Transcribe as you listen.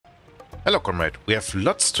Hello comrade, we have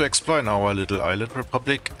lots to explore in our little island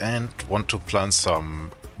republic and want to plant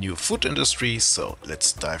some new food industry, so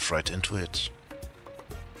let's dive right into it.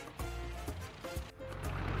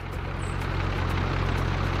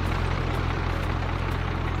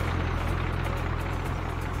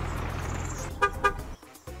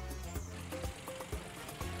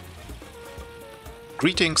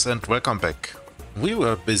 Greetings and welcome back. We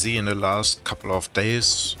were busy in the last couple of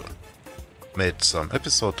days, made some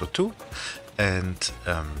episode or two, and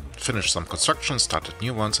finished some construction, started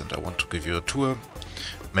new ones, and I want to give you a tour,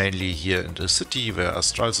 mainly here in the city where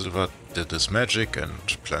s4e03 did his magic and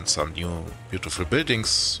planned some new beautiful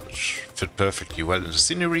buildings which fit perfectly well in the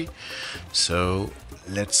scenery. So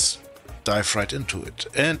let's dive right into it.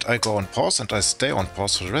 And I go on pause and I stay on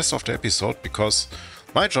pause for the rest of the episode because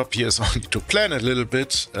my job here is only to plan a little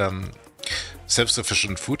bit.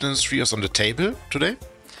 Self-sufficient food industry is on the table today.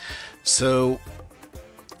 So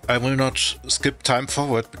I will not skip time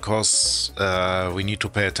forward because we need to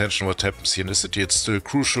pay attention what happens here in the city. It's still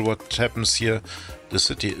crucial what happens here. The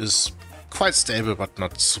city is quite stable but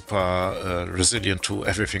not super resilient to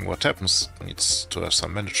everything what happens. It needs to have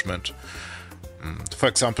some management. For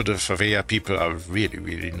example, the favela people are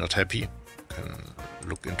really not happy. You can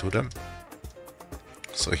look into them.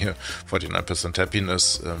 So here 49%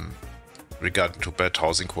 happiness regarding to bad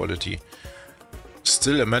housing quality.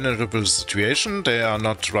 Still a manageable situation. They are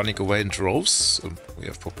not running away in droves. We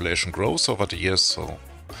have population growth over the years, so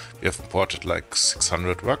we have imported like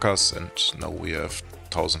 600 workers and now we have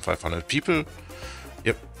 1,500 people.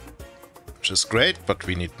 Yep, which is great, but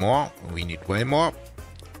we need more. We need way more.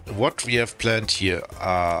 What we have planned here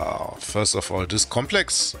are, first of all, this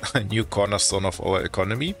complex, a new cornerstone of our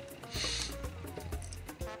economy.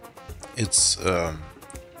 It's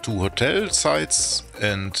two hotel sites,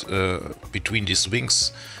 and between these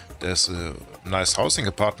wings there's a nice housing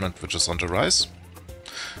apartment which is on the rise.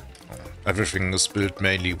 Everything is built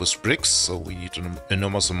mainly with bricks, so we need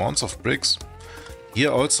enormous amounts of bricks. Here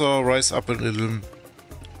also rise up a little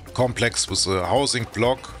complex with a housing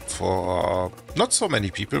block for not so many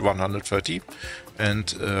people, 130, and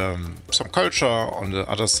some culture on the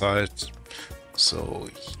other side. So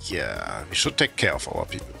yeah, we should take care of our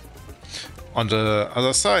people. On the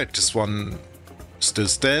other side, this one still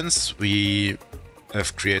stands. We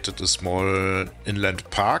have created a small inland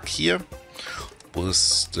park here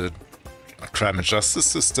with the crime and justice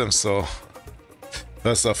system. So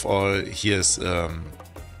first of all, here's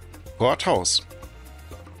courthouse,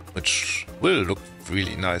 which will look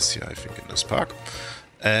really nice here, I think, in this park.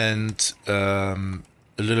 And a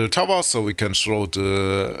little tower, so we can throw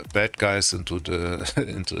the bad guys into the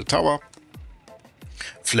into the tower.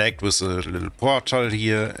 Flagged with a little portal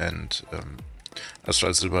here, and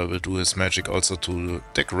s4e03 will do his magic also to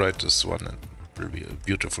decorate this one, and it will be a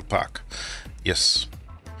beautiful park. Yes,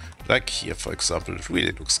 like here for example, it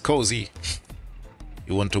really looks cozy.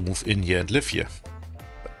 You want to move in here and live here,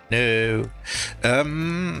 but no.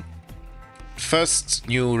 First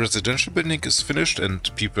new residential building is finished and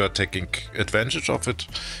people are taking advantage of it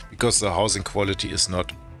because the housing quality is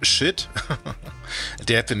not shit.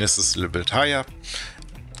 The happiness is a little bit higher,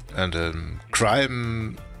 and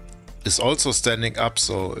crime is also standing up.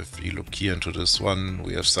 So if you look here into this one,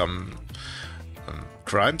 we have some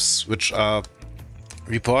crimes which are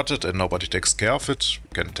reported and nobody takes care of it. We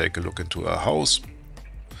can take a look into a house.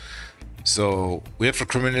 So we have a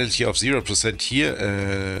criminality of 0% here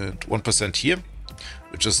and 1% here,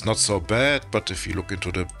 which is not so bad. But if you look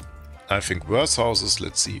into the, I think, worse houses,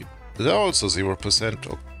 let's see, they're also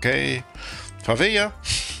 0%. Okay, favela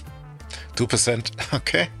 2%.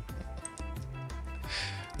 Okay,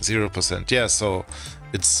 0%. Yeah, so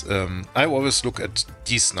it's I always look at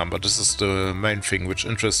this number. This is the main thing which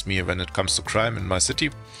interests me when it comes to crime in my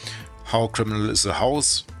city. How criminal is a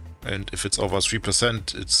house? And if it's over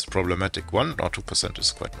 3%, it's problematic. 1 or 2%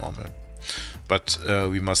 is quite normal. But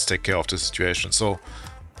we must take care of the situation. So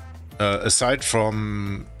aside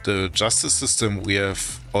from the justice system, we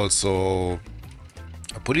have also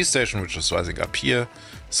a police station, which is rising up here.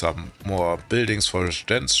 Some more buildings for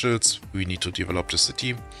residentials. We need to develop the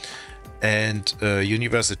city. And a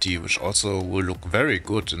university, which also will look very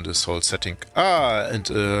good in this whole setting. And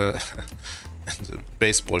a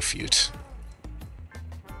baseball field.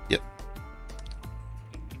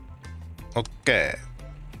 Okay,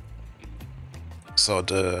 so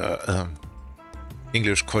the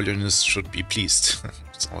English colonists should be pleased.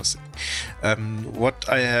 What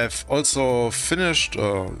I have also finished,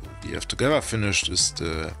 or we have together finished, is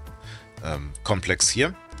the complex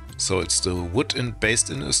here. So it's the wood-based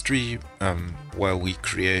industry where we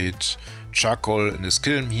create charcoal in this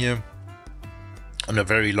kiln here. on a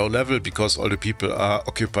very low level because all the people are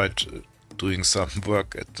occupied doing some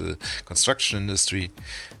work at the construction industry.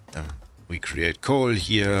 We create coal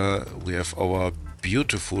here. We have our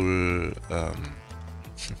beautiful,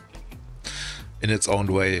 in its own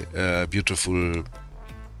way, beautiful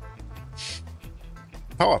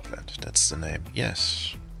power plant. That's the name.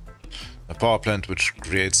 Yes. A power plant which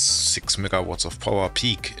creates 6 megawatts of power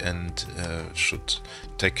peak and should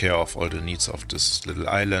take care of all the needs of this little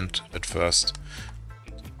island at first.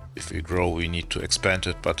 If we grow, we need to expand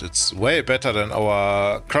it, but it's way better than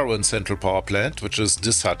our current central power plant, which is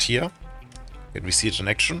this hut here. Can we see it in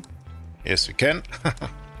action? Yes, we can.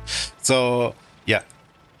 So, yeah.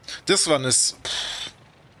 This one is...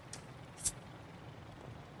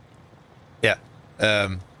 yeah.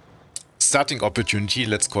 Starting opportunity,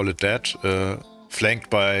 let's call it that. Flanked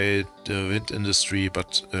by the wind industry,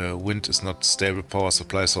 but wind is not stable power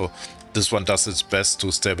supply, so this one does its best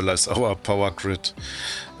to stabilize our power grid.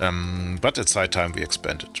 But it's high time we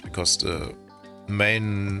expand it, because the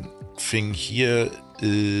main thing here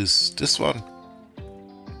is this one.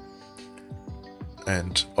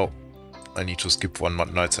 And, oh, I need to skip one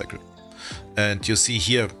night cycle. And you see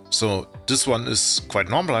here, so this one is quite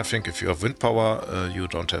normal, I think. If you have wind power, you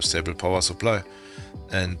don't have stable power supply.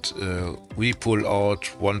 And we pull out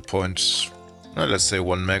let's say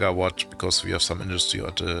 1 megawatt, because we have some industry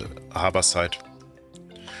at the harbor side.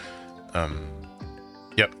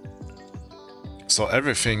 Yep. So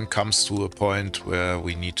everything comes to a point where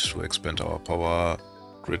we need to expand our power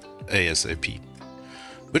grid ASAP,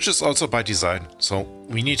 which is also by design. So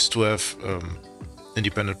we need to have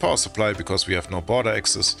independent power supply because we have no border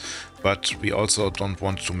access, but we also don't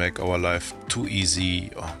want to make our life too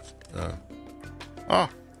easy.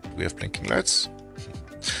 We have blinking lights.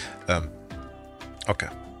 Okay.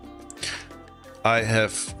 I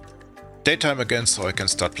have daytime again, so I can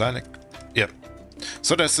start planning. Yeah.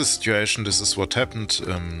 So that's the situation. This is what happened.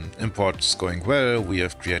 Import is going well. We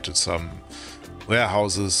have created some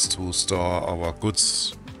warehouses to store our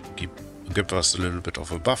goods. Give us a little bit of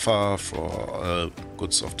a buffer for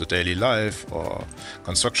goods of the daily life or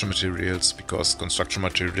construction materials, because construction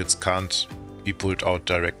materials can't be pulled out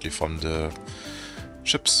directly from the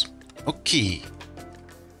ships. Okay.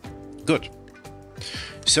 Good.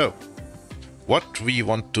 So, what we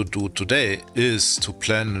want to do today is to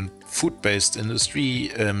plan food-based industry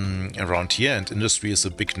around here, and industry is a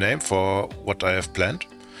big name for what I have planned,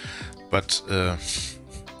 but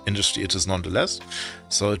industry it is nonetheless.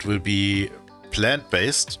 So it will be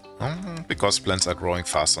plant-based, because plants are growing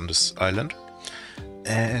fast on this island.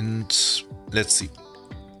 And let's see.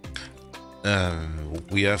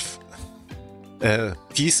 We have a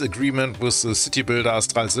peace agreement with the city builder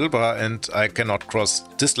Astral Silber, and I cannot cross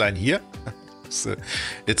this line here. So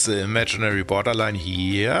it's an imaginary borderline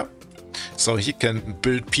here. So he can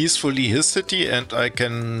build peacefully his city, and I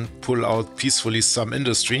can pull out peacefully some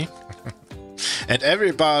industry. And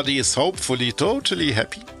everybody is hopefully totally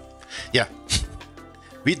happy. Yeah,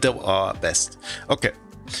 we do our best. Okay,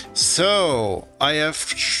 so I have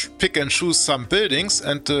pick and choose some buildings,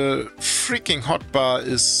 and the freaking hotbar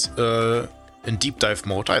is in deep dive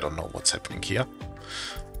mode. I don't know what's happening here.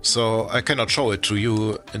 So I cannot show it to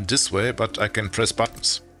you in this way, but I can press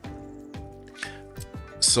buttons.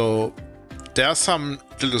 So there are some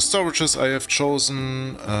little storages I have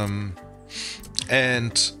chosen.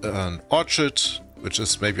 And an orchard, which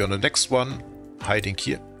is maybe on the next one, hiding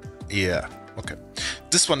here. Yeah, okay.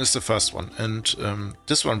 This one is the first one, and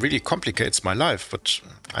this one really complicates my life, but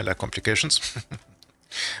I like complications.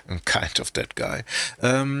 I'm kind of that guy.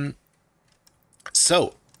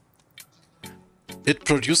 So, it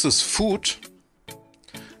produces food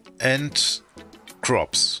and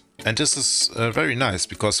crops. And this is very nice,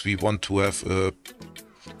 because we want to have an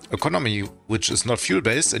economy which is not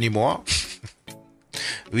fuel-based anymore.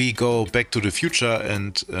 We go back to the future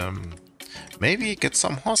and maybe get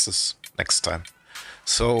some horses next time.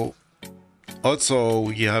 So also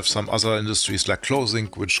we have some other industries like clothing,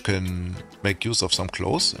 which can make use of some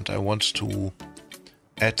clothes, and I want to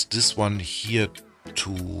add this one here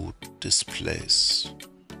to this place.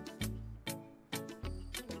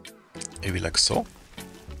 Maybe like so.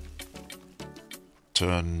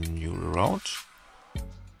 Turn you around.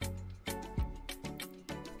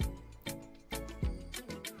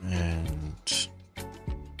 And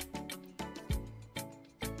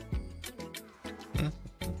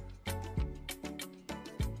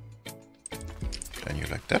can you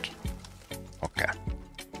like that? Okay.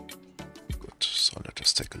 Good. So let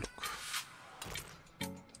us take a look.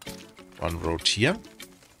 One road here.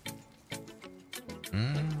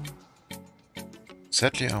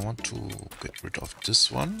 Sadly, I want to get rid of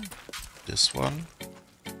this one,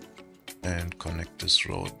 and connect this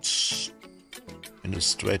road in a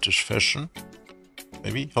straightish fashion.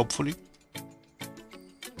 Maybe, hopefully.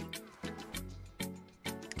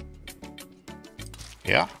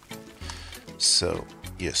 Yeah. So,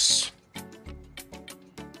 yes.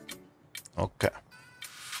 Okay.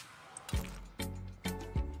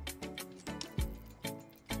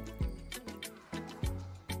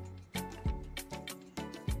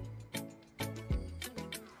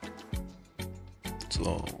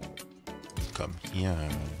 So, come here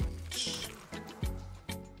and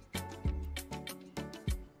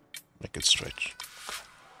make it straight.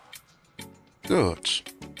 Good.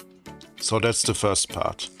 So that's the first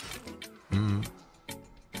part.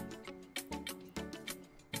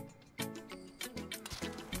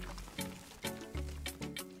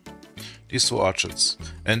 These two orchards.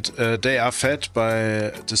 And they are fed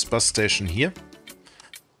by this bus station here.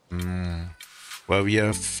 Where we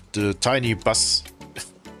have the tiny bus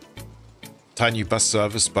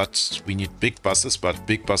service, but we need big buses, but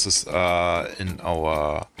big buses are in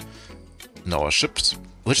our ships,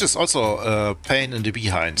 which is also a pain in the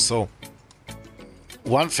behind. So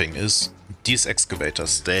one thing is these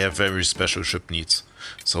excavators, they have very special ship needs.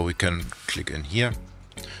 So we can click in here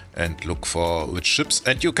and look for which ships,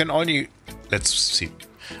 and you can only, let's see,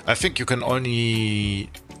 I think you can only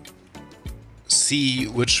see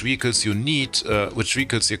which vehicles you need, which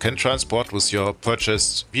vehicles you can transport with your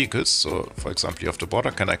purchased vehicles. So for example, you have the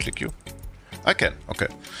border. Can I click you? I can. Okay.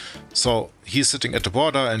 So he's sitting at the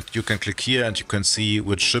border and you can click here and you can see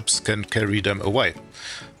which ships can carry them away.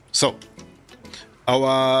 So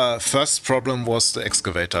our first problem was the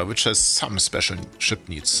excavator, which has some special ship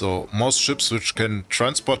needs. So most ships which can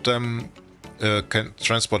transport them, can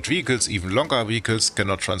transport vehicles, even longer vehicles,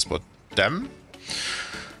 cannot transport them.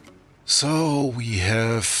 So we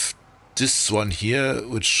have this one here,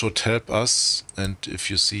 which should help us. And if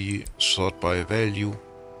you see sort by value,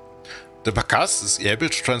 the Bacchus is able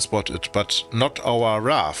to transport it, but not our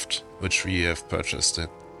raft, which we have purchased, the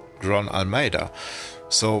Gran Almeida.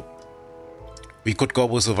 So we could go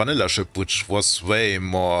with a vanilla ship, which was way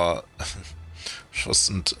more,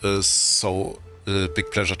 wasn't so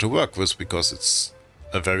big pleasure to work with, because it's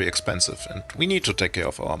very expensive and we need to take care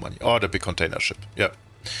of our money. Or the big container ship, yeah,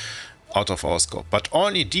 out of our scope. But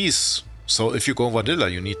only these, so if you go vanilla,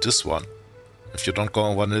 you need this one. If you don't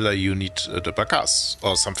go vanilla, you need the Bacchus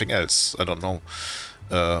or something else. I don't know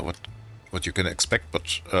what you can expect,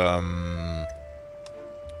 but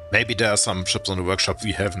maybe there are some ships on the workshop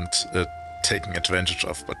we haven't taken advantage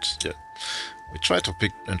of. But yeah, we try to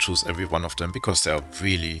pick and choose every one of them because they are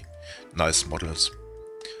really nice models.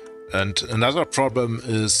 And another problem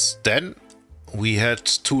is then we had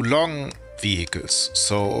too long vehicles.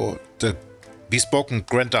 So the bespoken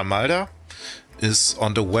Grand Armada is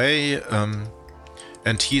on the way,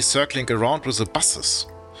 and he's circling around with the buses.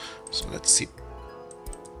 So let's see.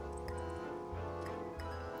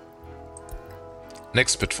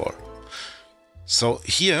 Next pitfall. So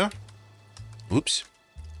here, oops,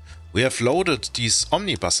 we have loaded these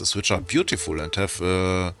omnibuses, which are beautiful and have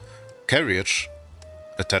a carriage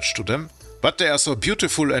attached to them. But they are so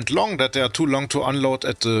beautiful and long that they are too long to unload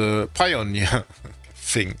at the Pioneer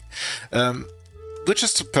thing. Which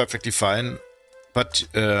is perfectly fine, but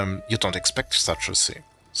you don't expect such a thing.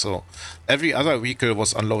 So every other vehicle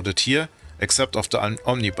was unloaded here, except of the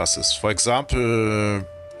omnibuses. For example,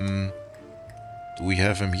 do we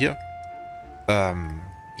have him here?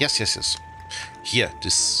 Yes. Here,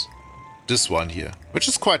 this one here, which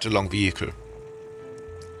is quite a long vehicle.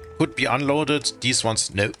 Could be unloaded, these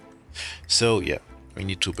ones, no. So yeah, we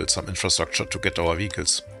need to build some infrastructure to get our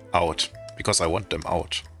vehicles out, because I want them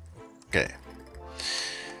out. Okay.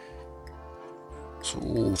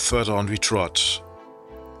 So further on we trot.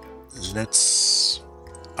 Let's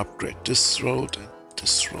upgrade this road and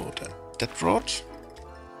this road and that road.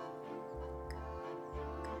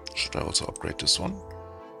 Should I also upgrade this one?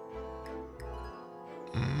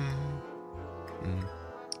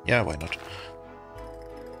 Yeah, why not?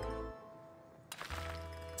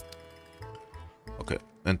 Okay,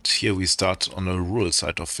 and here we start on the rural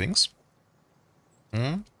side of things.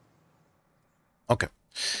 Okay.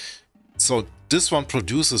 So this one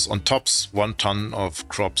produces on tops 1 ton of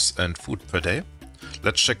crops and food per day.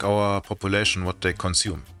 Let's check our population, what they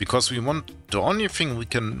consume. Because we want, the only thing we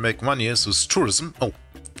can make money is with tourism. Oh,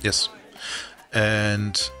 yes.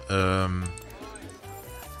 And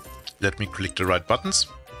let me click the right buttons.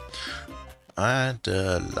 And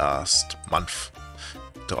last month.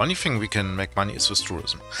 The only thing we can make money is with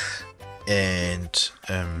tourism. And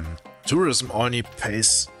tourism only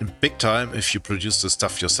pays in big time if you produce the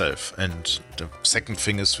stuff yourself. And the second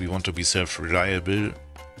thing is we want to be self-reliable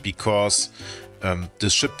because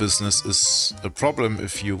this ship business is a problem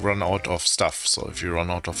if you run out of stuff. So if you run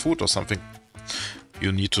out of food or something,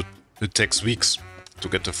 you need to, it takes weeks to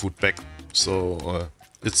get the food back. So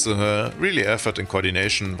it's really effort and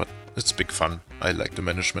coordination, but it's big fun. I like the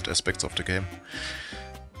management aspects of the game.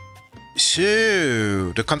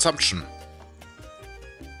 So, the consumption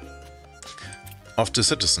of the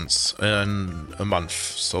citizens in a month.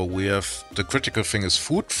 So we have, the critical thing is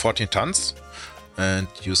food, 14 tons. And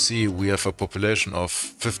you see we have a population of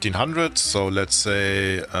 1500. So let's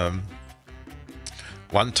say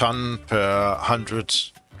 1 ton per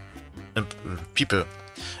 100 people.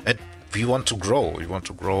 And we want to grow. We want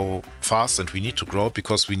to grow fast, and we need to grow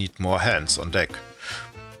because we need more hands on deck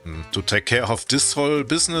to take care of this whole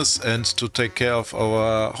business and to take care of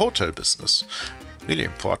our hotel business. Really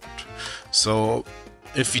important. So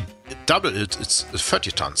if we double it, it's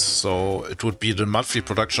 30 tons. So it would be the monthly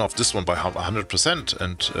production of this one by 100%.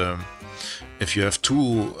 And if you have 2,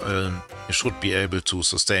 you should be able to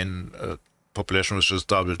sustain a population which is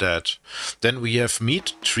double that. Then we have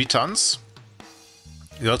meat, 3 tons.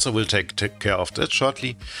 We also will take care of that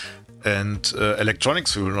shortly. And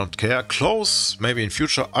electronics, we will not care. Clothes, maybe in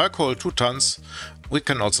future. Alcohol, 2 tons. We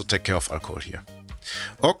can also take care of alcohol here.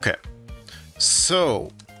 Okay.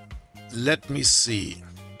 So, let me see.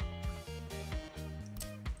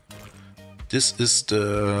 This is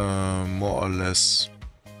the more or less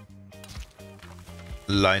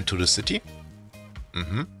line to the city.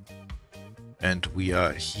 And we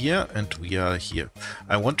are here and we are here.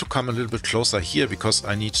 I want to come a little bit closer here because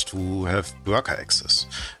I need to have worker access.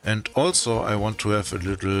 And also I want to have a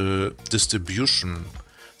little distribution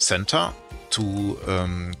center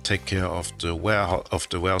to take care of the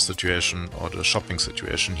warehouse situation or the shopping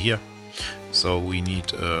situation here. So we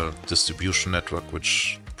need a distribution network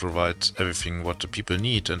which provides everything what the people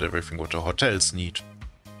need and everything what the hotels need.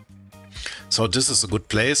 So this is a good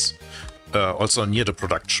place. Also near the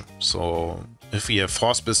production. So if we have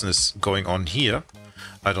horse business going on here,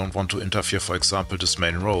 I don't want to interfere, for example, this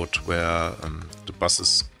main road where the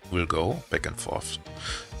buses will go back and forth.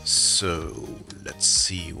 So let's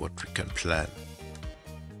see what we can plan.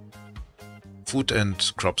 Food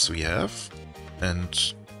and crops we have,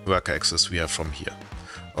 and worker access we have from here.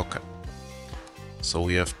 Okay. So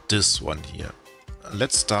we have this one here.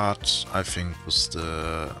 Let's start, I think, with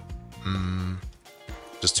the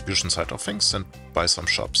distribution side of things and buy some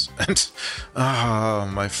shops. And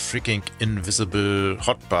my freaking invisible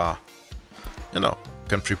hotbar, you know,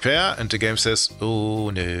 can prepare, and the game says, oh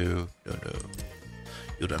no,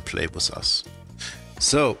 you don't play with us.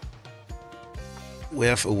 So we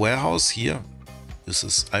have a warehouse here. This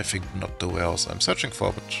is, I think, not the warehouse I'm searching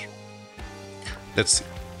for, but let's see.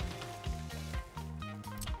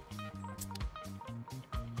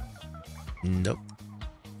 Nope.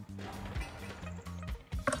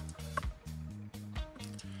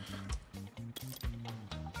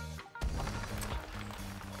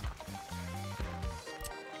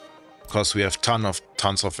 Because we have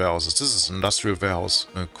tons of warehouses. This is an industrial warehouse,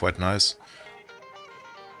 quite nice.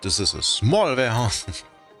 This is a small warehouse.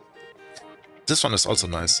 This one is also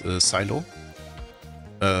nice, silo,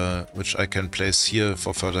 which I can place here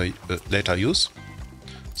for further later use.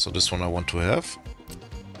 So this one I want to have.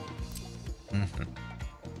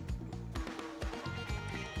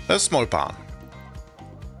 A small barn.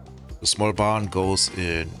 The small barn goes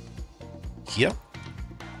in here.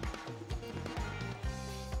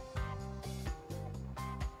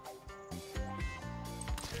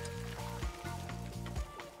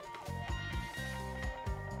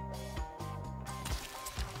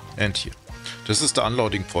 And here. This is the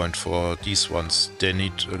unloading point for these ones. They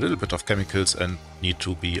need a little bit of chemicals and need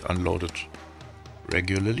to be unloaded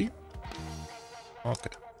regularly.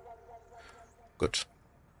 Okay. Good.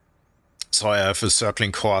 So I have a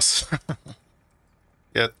circling course.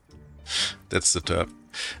 Yeah, that's the term.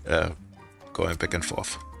 Going back and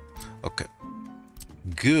forth. Okay.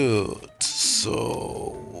 Good.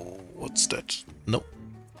 So what's that? No.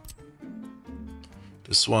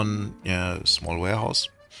 This one, yeah, small warehouse.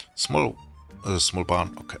 Small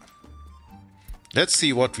barn, okay. Let's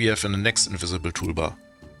see what we have in the next invisible toolbar.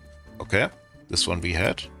 Okay, this one we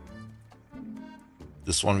had.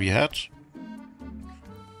 This one we had.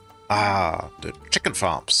 Ah, the chicken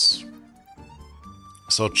farms.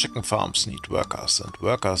 So chicken farms need workers, and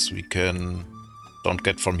workers we don't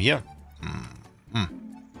get from here.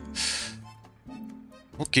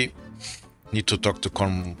 Okay. Need to talk to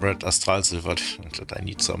Comrade Astral Silver that I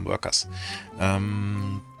need some workers.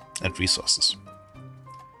 And resources.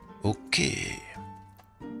 Okay.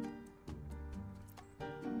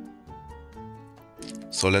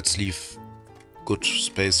 So let's leave good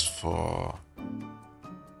space for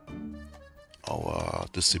our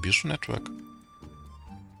distribution network.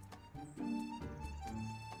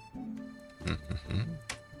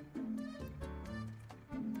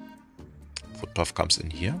 Footpath comes in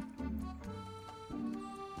here.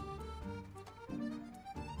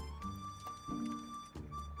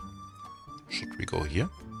 Should we go here?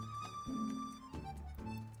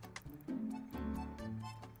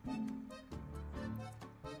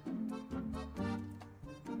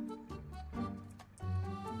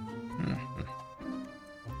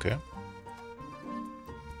 Okay.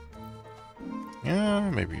 Yeah,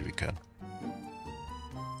 maybe we can.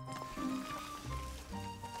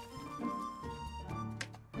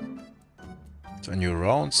 It's a new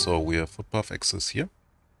round, so we have footpath access here.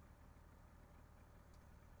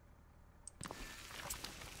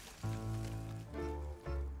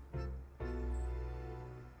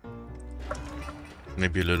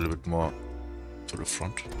 Maybe a little bit more to the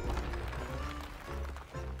front.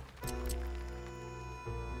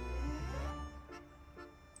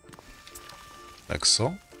 Like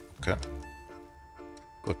so. Okay.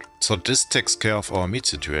 Good. So this takes care of our meat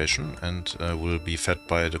situation and will be fed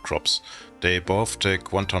by the crops. They both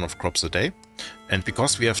take 1 ton of crops a day. And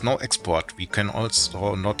because we have no export, we can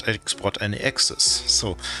also not export any excess.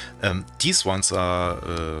 So these ones are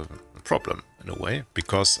a problem in a way,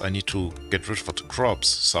 because I need to get rid of the crops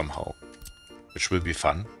somehow, which will be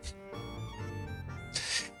fun.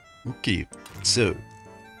 Okay, so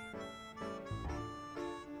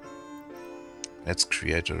let's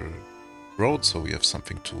create a road so we have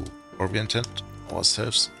something to orient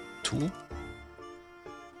ourselves to.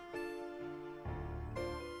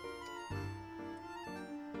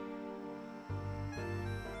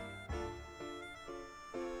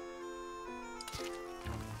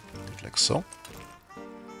 Like so.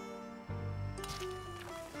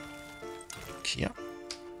 Here.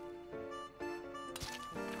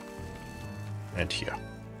 And here.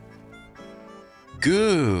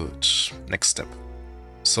 Good. Next step.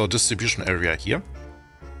 So distribution area here.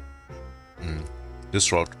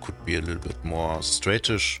 This route could be a little bit more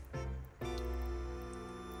straightish.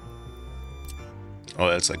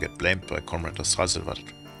 Or else I get blamed by Comrade Strasselwald.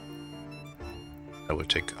 I will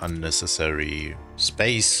take unnecessary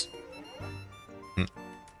space.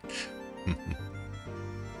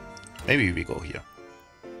 Maybe we go here.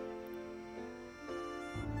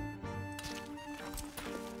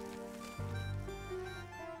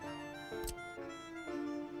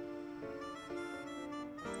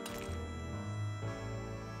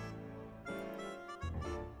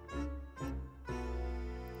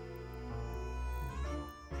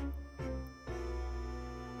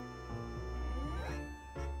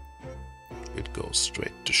 It goes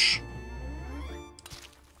straight-ish.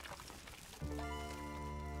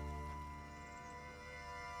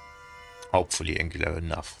 Hopefully angular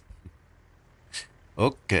enough.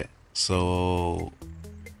 Okay, so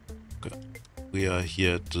we are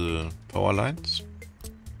here at the power lines.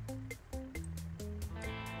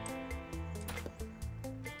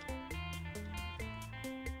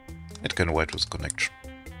 It can wait with connection.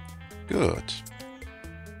 Good.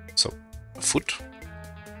 So, food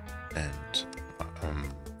and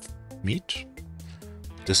meat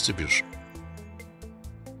distribution.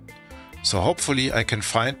 So hopefully I can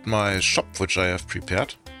find my shop which I have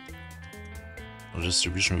prepared.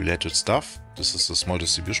 Distribution related stuff. This is a small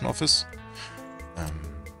distribution office.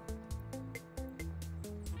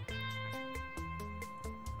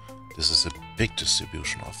 This is a big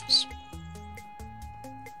distribution office.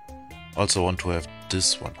 Also want to have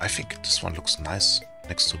this one. I think this one looks nice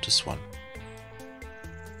next to this one.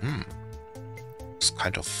 It's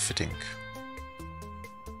kind of fitting.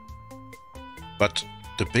 But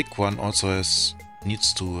the big one also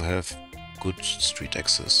needs to have good street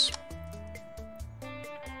access.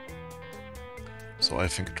 So I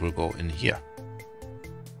think it will go in here.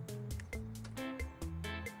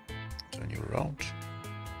 Turn you around.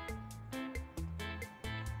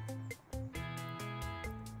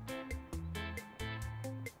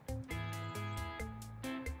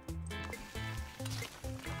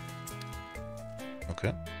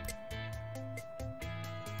 Okay.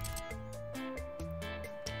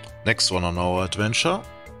 Next one on our adventure.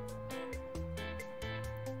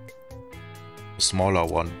 A smaller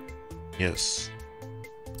one. Yes.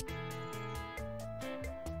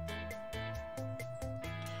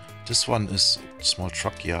 This one is a small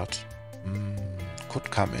truck yard. Could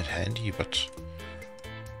come in handy, but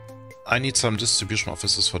I need some distribution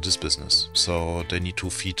offices for this business. So they need to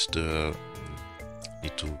need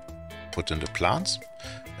to put in the plants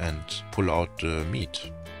and pull out the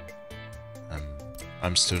meat.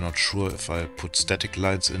 I'm still not sure if I put static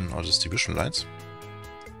lines in or distribution lines.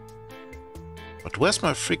 But where's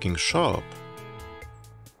my freaking shop?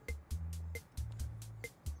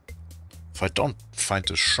 If I don't find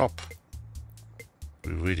a shop,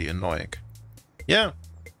 it'll be really annoying. Yeah,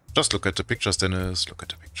 just look at the pictures, Dennis. Look at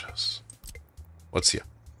the pictures. What's here?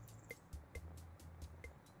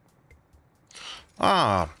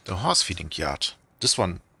 Ah, the horse feeding yard. This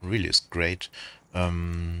one really is great.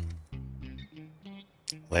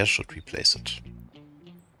 Where should we place it?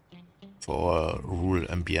 For rural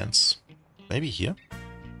ambience. Maybe here?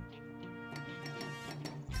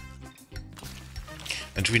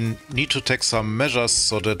 And we need to take some measures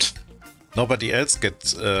so that nobody else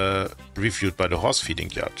gets reviewed by the horse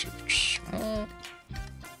feeding yard, which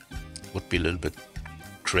would be a little bit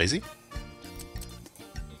crazy.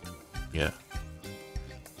 Yeah.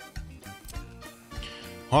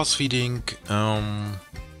 Horse feeding.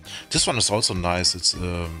 This one is also nice. It's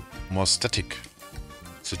a more static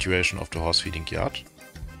situation of the horse feeding yard.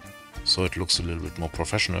 So it looks a little bit more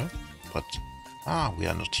professional. But, we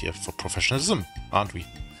are not here for professionalism, aren't we?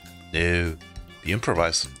 No, we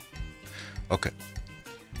improvise. Okay.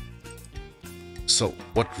 So,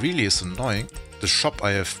 what really is annoying, the shop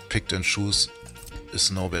I have picked and choose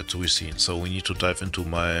is nowhere to be seen. So we need to dive into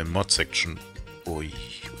my mod section. Oy,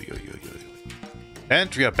 oy, oy, oy, oy.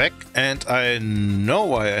 And we are back, and I know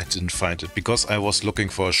why I didn't find it, because I was looking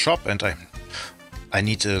for a shop and I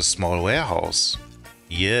need a small warehouse.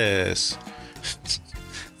 Yes.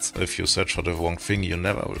 So if you search for the wrong thing, you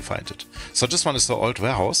never will find it. So this one is the old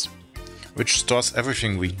warehouse, which stores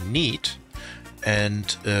everything we need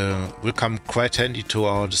and will come quite handy to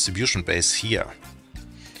our distribution base here.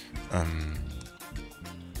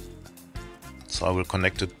 So I will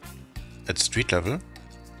connect it at street level.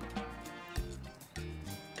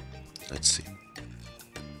 Let's see.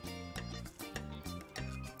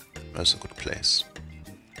 Where's a good place?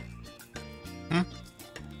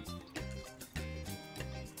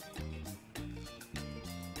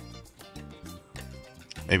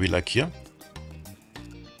 Maybe like here.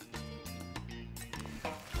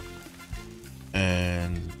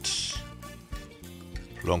 And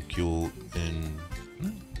plonk you in.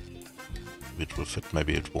 It will fit,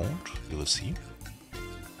 maybe it won't. You will see.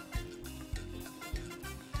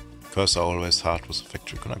 First are always hard with the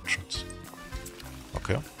factory connections.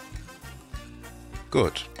 Okay.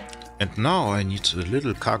 Good. And now I need a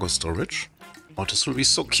little cargo storage. Oh, this will be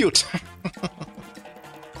so cute.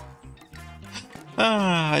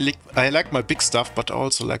 I like my big stuff, but I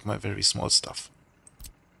also like my very small stuff.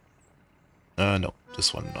 No,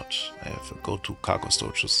 this one not. I have a go-to cargo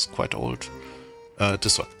storage. This is quite old.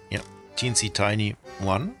 This one, yeah. Teensy tiny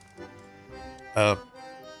one.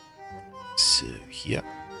 So here.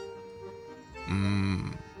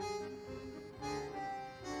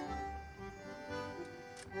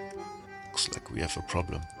 Looks like we have a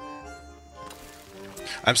problem.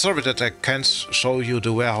 I'm sorry that I can't show you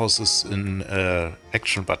the warehouses in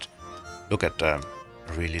action, but look at them.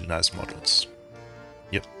 Really nice models.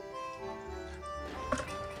 Yep.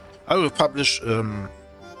 I will publish a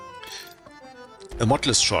mod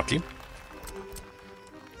list shortly.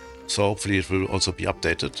 So hopefully it will also be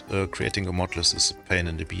updated. Creating a mod list is a pain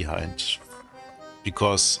in the behind,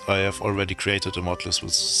 because I have already created a mod list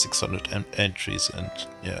with 600 entries and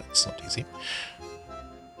yeah, it's not easy.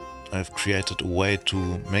 I've created a way to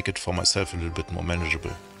make it for myself a little bit more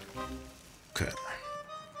manageable. Okay,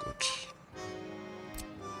 good.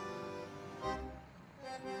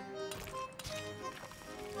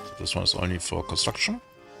 So this one is only for construction.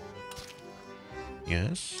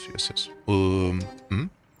 Yes, yes, yes.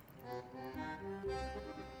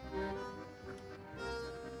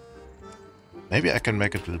 Maybe I can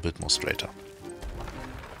make it a little bit more straighter.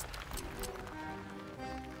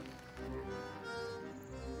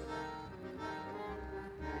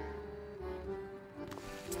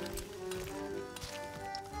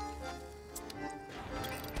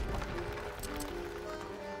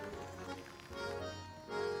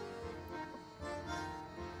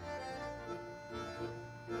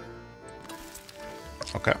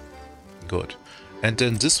 Okay, good. And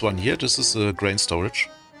then this one here, this is a grain storage.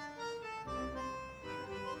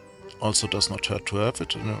 Also does not hurt to have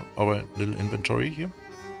it in our little inventory here.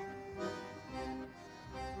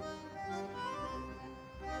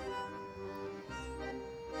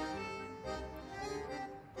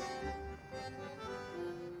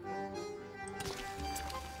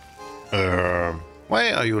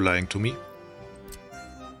 Why are you lying to me?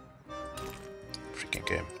 Freaking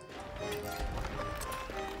game.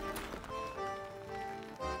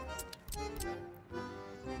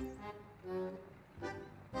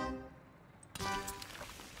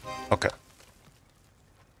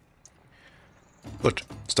 Good.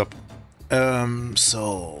 Stop.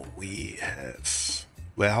 So we have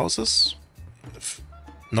warehouses. We have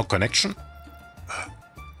no connection.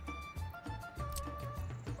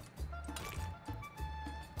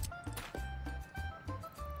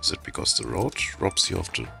 Is it because the road robs you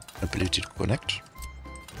of the ability to connect?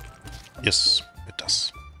 Yes, it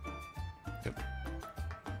does. Yep.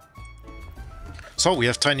 So we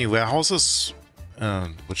have tiny warehouses,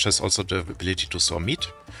 which has also the ability to store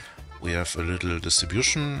meat. We have a little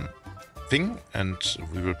distribution thing, and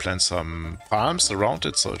we will plant some farms around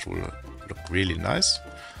it, so it will look really nice.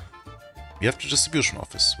 We have the distribution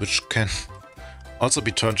office, which can also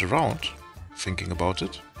be turned around, thinking about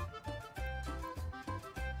it.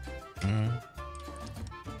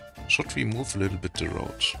 Should we move a little bit the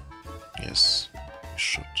road? Yes, we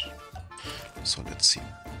should. So let's see.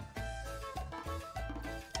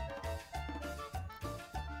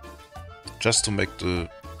 Just to make the...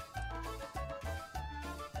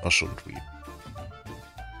 Or shouldn't we?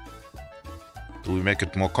 Do we make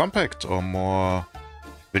it more compact or more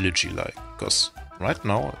villagey-like? Because right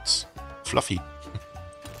now it's fluffy.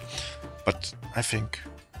 But I think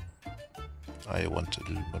I want a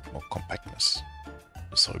little bit more compactness.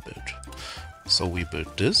 This whole build. So we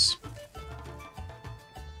build this.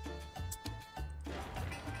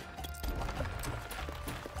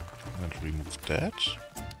 And remove that.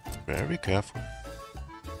 Very careful.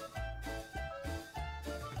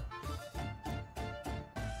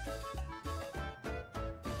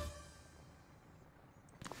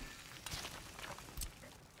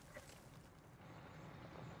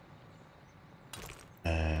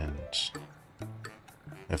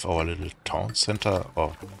 Have our little town center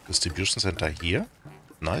or distribution center here.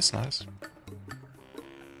 Nice, nice.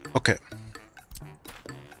 Okay.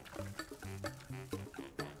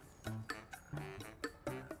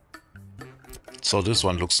 So this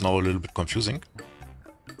one looks now a little bit confusing.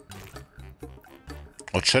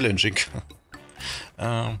 Or challenging.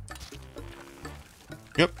 Yep,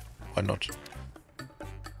 why not?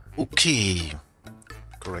 Okay.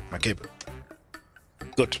 Correct my cable.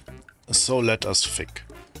 Good. So let us think.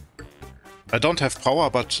 I don't have power,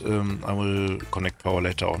 but I will connect power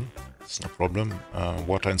later on. It's no problem.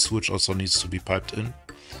 Water and sewage also needs to be piped in.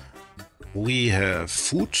 We have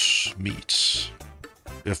food, meat.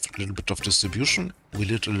 We have a little bit of distribution. We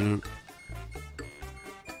need a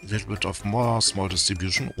little bit of more small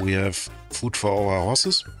distribution. We have food for our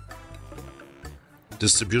horses.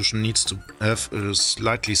 Distribution needs to have a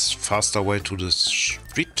slightly faster way to the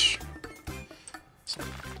street. So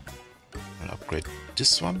I'll upgrade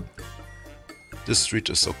this one. This street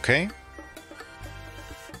is okay.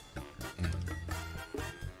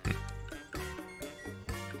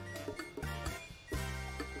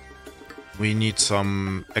 We need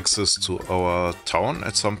some access to our town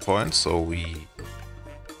at some point, so we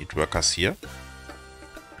need workers here.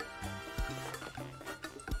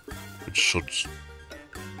 Which should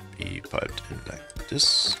be piped in like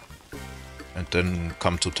this. And then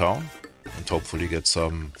come to town and hopefully get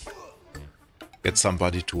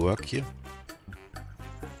somebody to work here.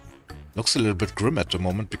 Looks a little bit grim at the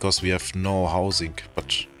moment because we have no housing,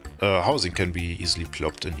 but housing can be easily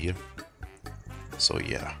plopped in here. So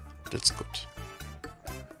yeah, that's good.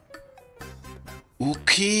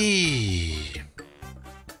 Okay.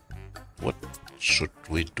 What should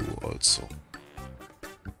we do also?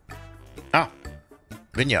 Ah,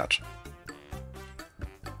 vineyard.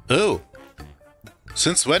 Oh,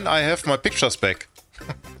 since when I have my pictures back?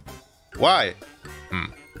 Why?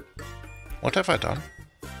 What have I done?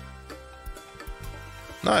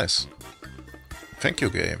 Nice. Thank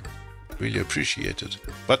you, game. Really appreciate it.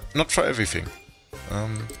 But not for everything.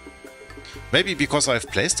 Maybe because I've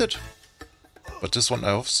placed it? But this one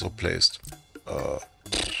I also placed.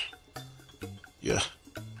 Yeah.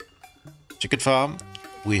 Chicken farm.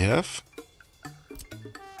 We have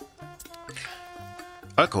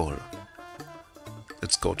alcohol.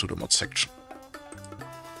 Let's go to the mod section.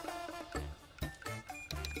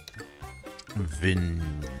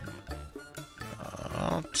 Vineyard.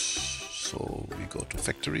 So we go to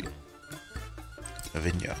factory. A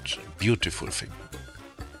vineyard. Beautiful thing.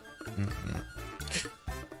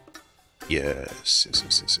 Yes, yes,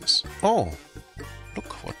 yes, yes, yes. Oh,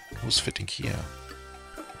 look who's fitting here.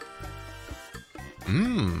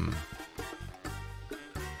 I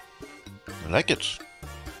like it.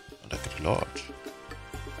 I like it a lot.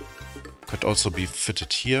 Could also be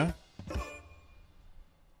fitted here.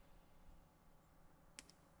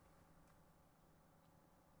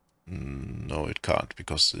 No, it can't,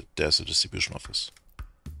 because there's a distribution office.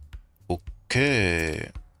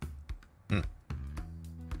 Okay.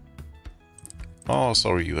 Oh,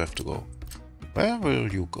 sorry, you have to go. Where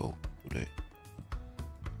will you go today?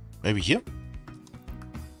 Maybe here?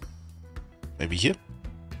 Maybe here?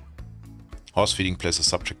 Horse feeding place is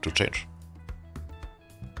subject to change.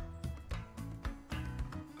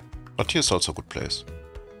 But here's also a good place.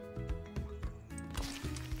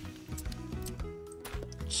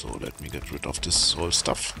 So let me get rid of this whole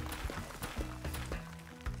stuff.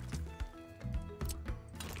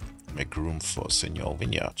 Make room for Senior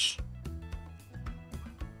Vineyard.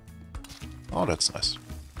 Oh, that's nice.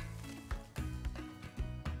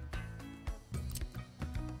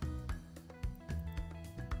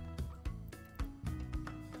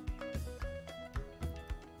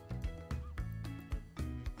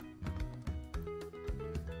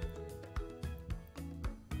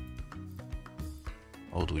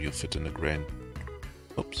 How do you fit in the grain?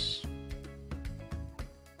 Oops.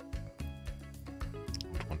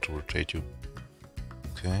 Don't want to rotate you.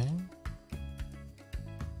 Okay.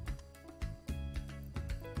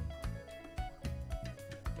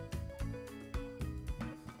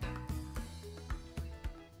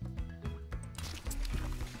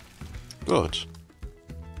 Good.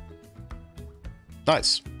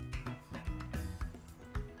 Nice.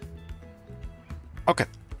 Okay.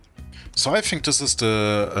 So I think this is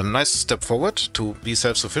a nice step forward to be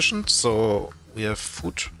self-sufficient. So we have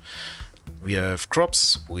food, we have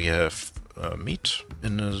crops, we have meat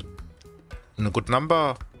in a good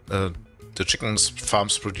number. The chickens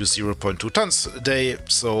farms produce 0.2 tons a day.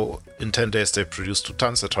 So in 10 days they produce 2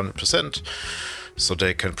 tons at 100%. So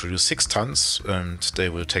they can produce 6 tons and they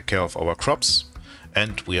will take care of our crops.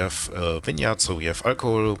 And we have a vineyard, so we have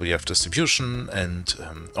alcohol, we have distribution, and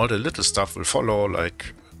all the little stuff will follow,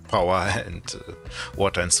 like power and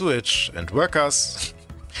water and sewage and workers.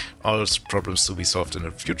 All problems to be solved in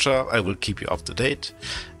the future. I will keep you up to date.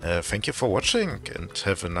 Thank you for watching and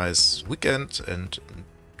have a nice weekend and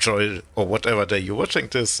enjoy, or whatever day you're watching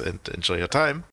this, and enjoy your time.